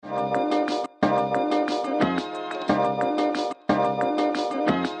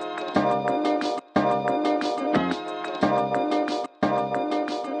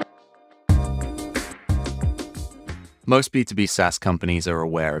Most B2B SaaS companies are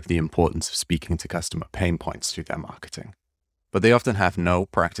aware of the importance of speaking to customer pain points through their marketing, but they often have no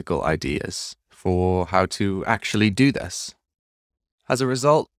practical ideas for how to actually do this. As a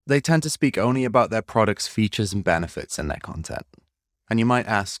result, they tend to speak only about their product's features and benefits in their content. And you might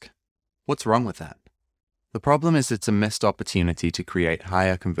ask, what's wrong with that? The problem is it's a missed opportunity to create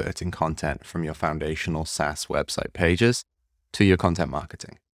higher converting content from your foundational SaaS website pages to your content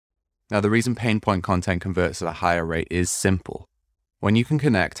marketing. Now, the reason pain point content converts at a higher rate is simple. When you can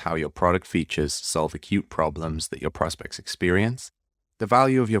connect how your product features solve acute problems that your prospects experience, the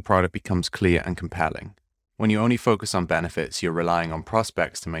value of your product becomes clear and compelling. When you only focus on benefits, you're relying on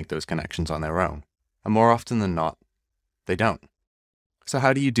prospects to make those connections on their own. And more often than not, they don't. So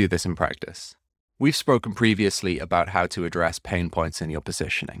how do you do this in practice? We've spoken previously about how to address pain points in your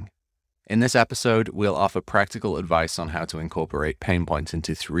positioning. In this episode, we'll offer practical advice on how to incorporate pain points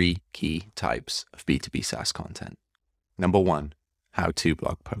into 3 key types of B2B SaaS content. Number 1, how-to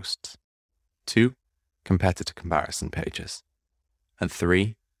blog posts. 2, competitor comparison pages. And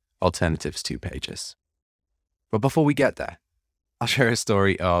 3, alternatives to pages. But before we get there, I'll share a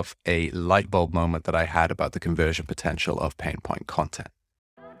story of a light bulb moment that I had about the conversion potential of pain point content.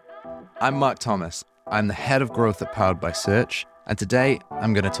 I'm Mark Thomas. I'm the head of growth at Powered by Search, and today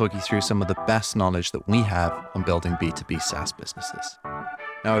I'm going to talk you through some of the best knowledge that we have on building B2B SaaS businesses.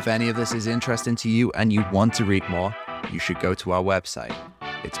 Now, if any of this is interesting to you and you want to read more, you should go to our website.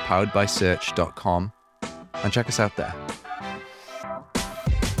 It's poweredbysearch.com and check us out there.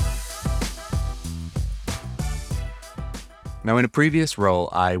 Now, in a previous role,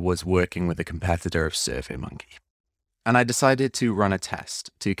 I was working with a competitor of SurveyMonkey. And I decided to run a test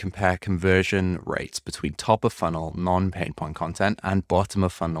to compare conversion rates between top-of-funnel non-pain point content and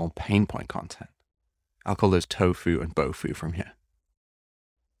bottom-of-funnel pain point content. I'll call those tofu and bofu from here.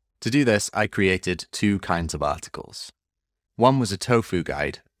 To do this, I created 2 kinds of articles. One was a tofu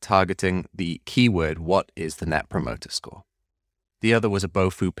guide targeting the keyword, what is the Net Promoter Score? The other was a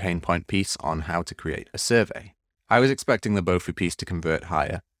bofu pain point piece on how to create a survey. I was expecting the bofu piece to convert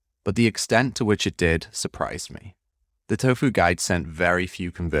higher, but the extent to which it did surprised me. The tofu guide sent very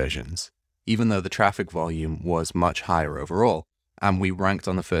few conversions, even though the traffic volume was much higher overall, and we ranked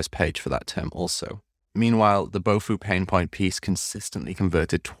on the first page for that term also. Meanwhile, the bofu pain point piece consistently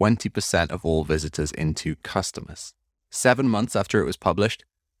converted 20% of all visitors into customers. 7 months after it was published,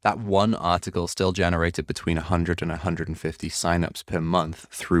 that one article still generated between 100 and 150 signups per month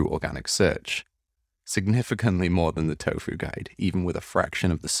through organic search. Significantly more than the tofu guide, even with a fraction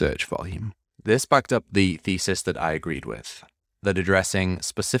of the search volume. This backed up the thesis that I agreed with, that addressing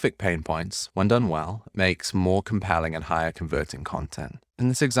specific pain points, when done well, makes more compelling and higher converting content. In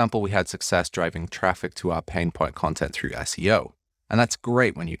this example, we had success driving traffic to our pain point content through SEO. And that's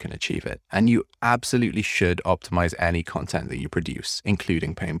great when you can achieve it. And you absolutely should optimize any content that you produce,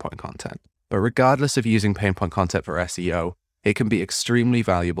 including pain point content. But regardless of using pain point content for SEO, it can be extremely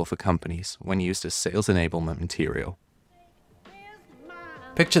valuable for companies when used as sales enablement material.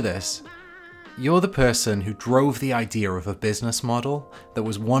 Picture this. You're the person who drove the idea of a business model that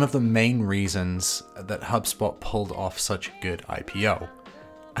was one of the main reasons that HubSpot pulled off such a good IPO.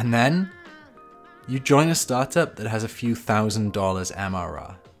 And then you join a startup that has a few $1,000s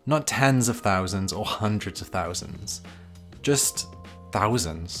MRR. Not tens of thousands or hundreds of thousands. Just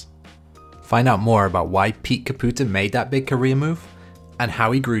thousands. Find out more about why Pete Caputa made that big career move and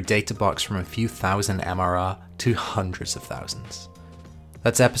how he grew DataBox from a few thousand MRR to hundreds of thousands.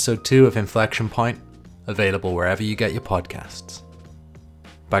 That's episode 2 of Inflection Point, available wherever you get your podcasts.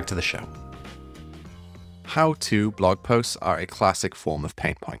 Back to the show. How-to blog posts are a classic form of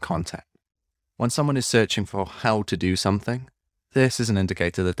pain point content. When someone is searching for how to do something, this is an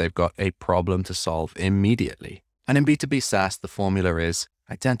indicator that they've got a problem to solve immediately. And in B2B SaaS, the formula is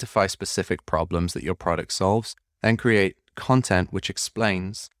identify specific problems that your product solves, then create content which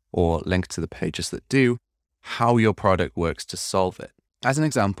explains, or link to the pages that do, how your product works to solve it. As an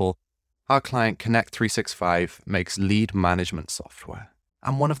example, our client Connect 365 makes lead management software.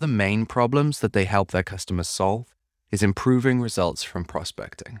 And one of the main problems that they help their customers solve is improving results from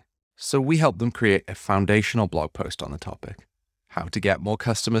prospecting. So we help them create a foundational blog post on the topic. How to get more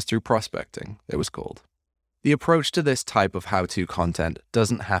customers through prospecting, it was called. The approach to this type of how-to content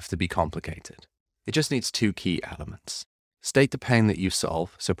doesn't have to be complicated. It just needs 2 key elements. State the pain that you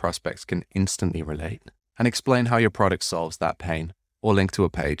solve so prospects can instantly relate, and explain how your product solves that pain, or link to a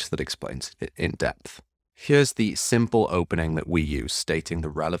page that explains it in depth. Here's the simple opening that we use stating the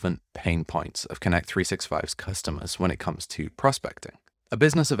relevant pain points of Connect 365's customers when it comes to prospecting. A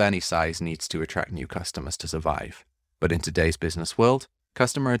business of any size needs to attract new customers to survive. But in today's business world,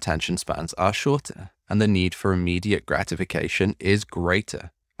 customer attention spans are shorter, and the need for immediate gratification is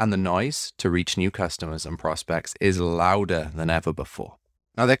greater, and the noise to reach new customers and prospects is louder than ever before.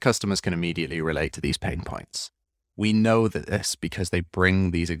 Now, their customers can immediately relate to these pain points. We know this because they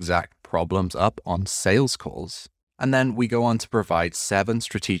bring these exact problems up on sales calls. And then we go on to provide 7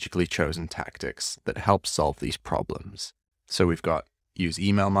 strategically chosen tactics that help solve these problems. So we've got use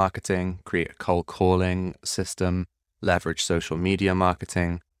email marketing, create a cold calling system, leverage social media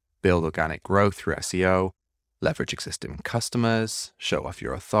marketing, build organic growth through SEO, leverage existing customers, show off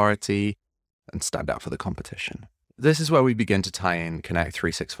your authority, and stand out for the competition. This is where we begin to tie in Connect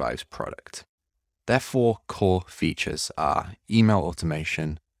 365's product. Their 4 core features are email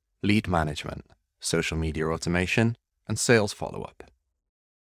automation, lead management, social media automation, and sales follow-up.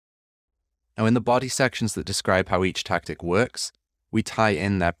 Now, in the body sections that describe how each tactic works, we tie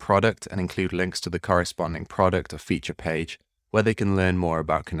in their product and include links to the corresponding product or feature page where they can learn more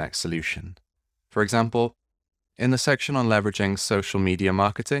about Connect's solution. For example, in the section on leveraging social media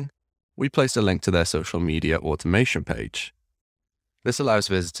marketing, we placed a link to their social media automation page. This allows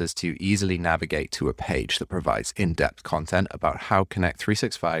visitors to easily navigate to a page that provides in-depth content about how Connect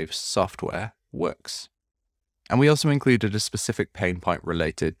 365's software works. And we also included a specific pain point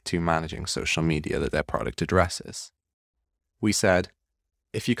related to managing social media that their product addresses. We said,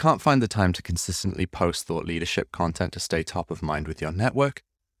 if you can't find the time to consistently post thought leadership content to stay top of mind with your network,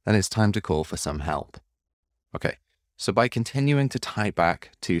 then it's time to call for some help. Okay, so by continuing to tie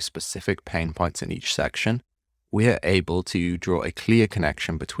back to specific pain points in each section, we are able to draw a clear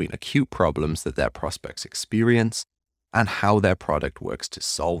connection between acute problems that their prospects experience and how their product works to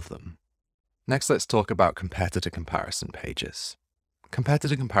solve them. Next, let's talk about competitor comparison pages.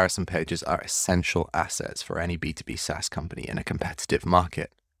 Competitor comparison pages are essential assets for any B2B SaaS company in a competitive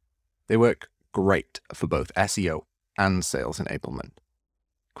market. They work great for both SEO and sales enablement.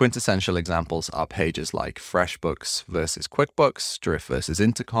 Quintessential examples are pages like FreshBooks versus QuickBooks, Drift versus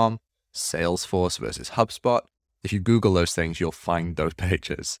Intercom, Salesforce versus HubSpot. If you Google those things, you'll find those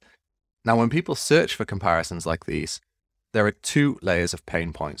pages. Now, when people search for comparisons like these, there are 2 layers of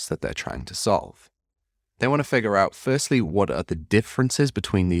pain points that they're trying to solve. They want to figure out, firstly, what are the differences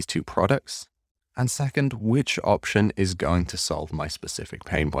between these 2 products? And second, which option is going to solve my specific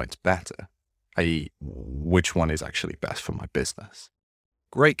pain points better? i.e., which one is actually best for my business?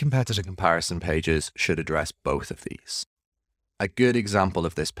 Great competitor comparison pages should address both of these. A good example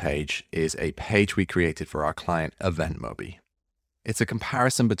of this page is a page we created for our client, EventMobi. It's a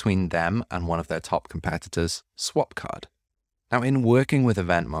comparison between them and one of their top competitors, Swapcard. Now, in working with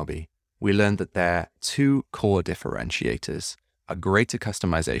EventMobi, we learned that their 2 core differentiators are greater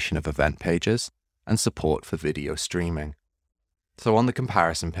customization of event pages and support for video streaming. So on the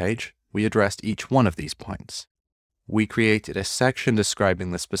comparison page, we addressed each one of these points. We created a section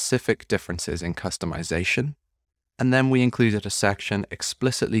describing the specific differences in customization, and then we included a section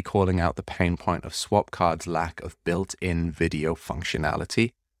explicitly calling out the pain point of Swapcard's lack of built-in video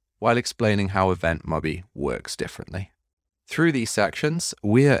functionality, while explaining how EventMobi works differently. Through these sections,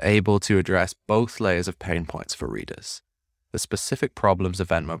 we are able to address both layers of pain points for readers. The specific problems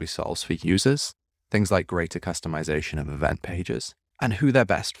EventMobi solves for users, things like greater customization of event pages, and who they're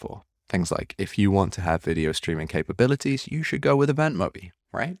best for. Things like, if you want to have video streaming capabilities, you should go with EventMobi,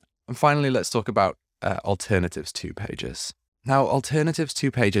 right? And finally, let's talk about alternatives to pages. Now, alternatives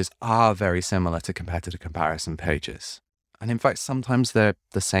to pages are very similar to competitor comparison pages. And in fact, sometimes they're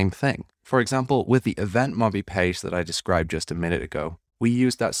the same thing. For example, with the EventMobi page that I described just a minute ago, we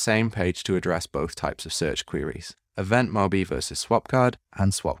used that same page to address both types of search queries, EventMobi versus Swapcard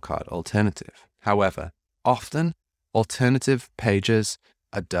and Swapcard alternative. However, often alternative pages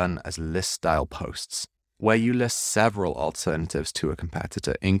are done as list-style posts, where you list several alternatives to a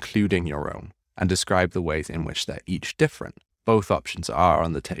competitor, including your own, and describe the ways in which they're each different. Both options are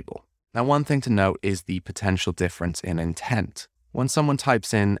on the table. Now, one thing to note is the potential difference in intent. When someone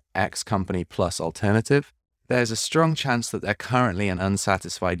types in X company plus alternative, there's a strong chance that they're currently an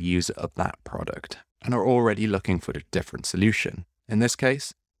unsatisfied user of that product and are already looking for a different solution. In this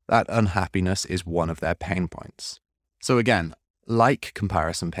case, that unhappiness is one of their pain points. So again, like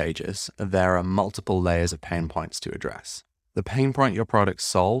comparison pages, there are multiple layers of pain points to address. The pain point your product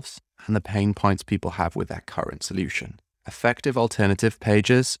solves and the pain points people have with their current solution. Effective alternative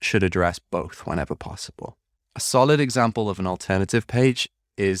pages should address both whenever possible. A solid example of an alternative page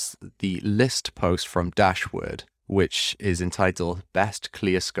is the list post from Dashword, which is entitled Best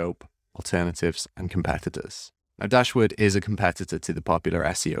ClearScope Alternatives and Competitors. Now, Dashword is a competitor to the popular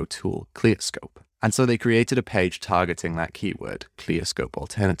SEO tool ClearScope. And so they created a page targeting that keyword, ClearScope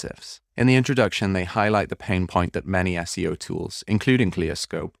Alternatives. In the introduction, they highlight the pain point that many SEO tools, including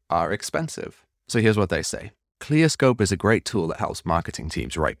ClearScope, are expensive. So here's what they say. ClearScope is a great tool that helps marketing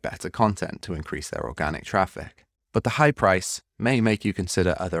teams write better content to increase their organic traffic. But the high price may make you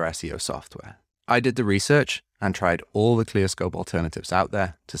consider other SEO software. I did the research and tried all the ClearScope alternatives out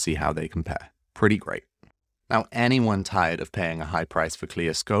there to see how they compare. Pretty great. Now, anyone tired of paying a high price for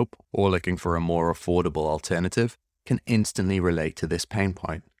ClearScope or looking for a more affordable alternative can instantly relate to this pain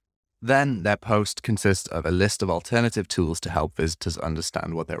point. Then their post consists of a list of alternative tools to help visitors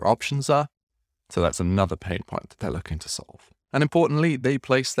understand what their options are. So that's another pain point that they're looking to solve. And importantly, they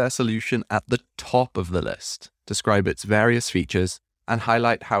place their solution at the top of the list, describe its various features, and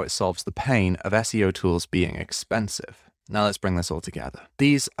highlight how it solves the pain of SEO tools being expensive. Now let's bring this all together.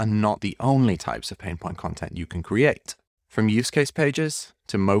 These are not the only types of pain point content you can create. From use case pages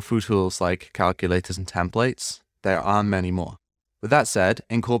to MoFu tools like calculators and templates, there are many more. With that said,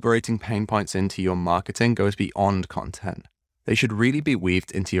 incorporating pain points into your marketing goes beyond content. They should really be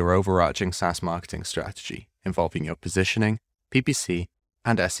weaved into your overarching SaaS marketing strategy, involving your positioning, PPC,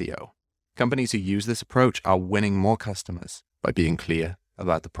 and SEO. Companies who use this approach are winning more customers by being clear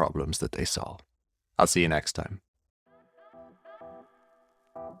about the problems that they solve. I'll see you next time.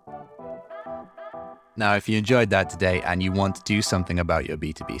 Now, if you enjoyed that today and you want to do something about your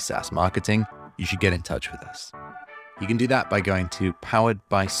B2B SaaS marketing, you should get in touch with us. You can do that by going to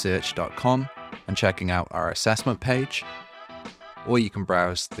poweredbysearch.com and checking out our assessment page, or you can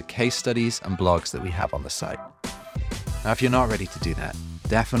browse the case studies and blogs that we have on the site. Now, if you're not ready to do that,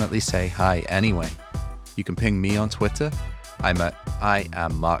 definitely say hi anyway. You can ping me on Twitter. I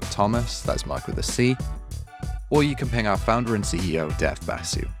am Mark Thomas, that's Mark with a C. Or you can ping our founder and CEO, Dev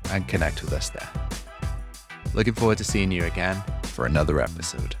Basu, and connect with us there. Looking forward to seeing you again for another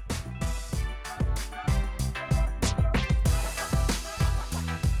episode.